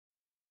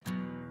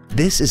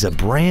This is a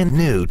brand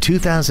new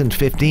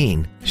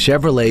 2015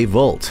 Chevrolet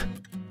Volt.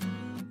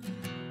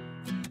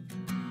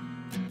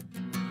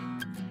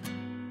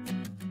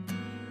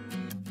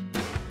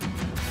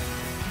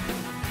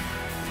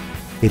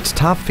 Its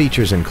top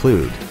features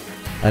include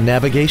a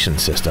navigation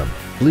system,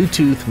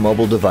 Bluetooth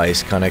mobile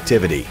device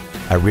connectivity,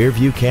 a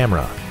rear-view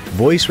camera,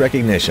 voice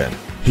recognition,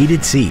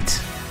 heated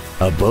seats,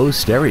 a Bose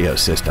stereo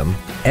system,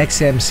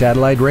 XM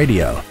satellite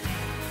radio,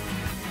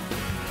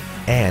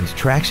 and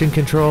traction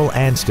control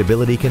and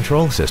stability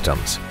control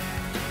systems.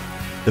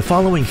 The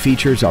following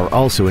features are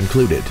also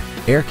included: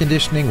 air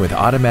conditioning with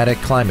automatic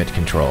climate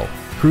control,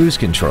 cruise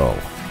control,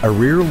 a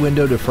rear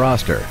window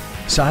defroster,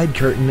 side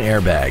curtain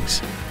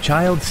airbags,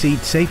 child seat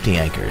safety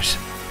anchors,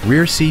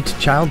 rear seat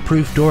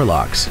child-proof door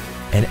locks,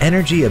 an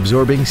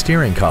energy-absorbing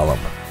steering column,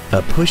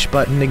 a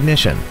push-button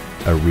ignition,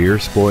 a rear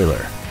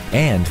spoiler,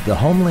 and the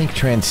HomeLink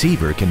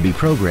transceiver can be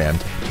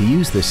programmed to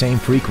use the same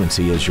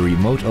frequency as your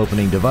remote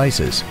opening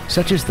devices,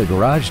 such as the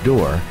garage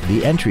door,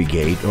 the entry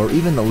gate, or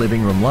even the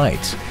living room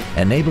lights,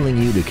 enabling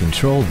you to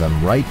control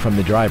them right from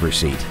the driver's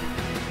seat.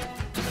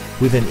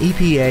 With an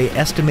EPA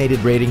estimated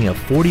rating of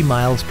 40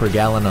 miles per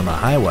gallon on the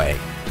highway,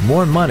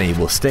 more money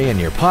will stay in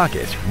your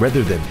pocket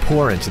rather than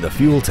pour into the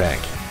fuel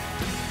tank.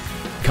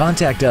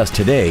 Contact us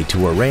today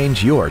to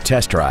arrange your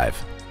test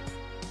drive.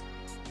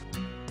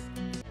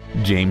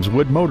 James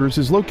Wood Motors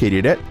is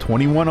located at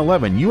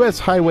 2111 US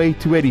Highway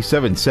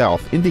 287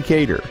 South in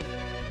Decatur.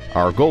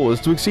 Our goal is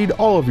to exceed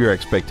all of your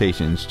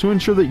expectations to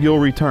ensure that you'll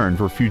return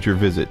for future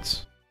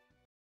visits.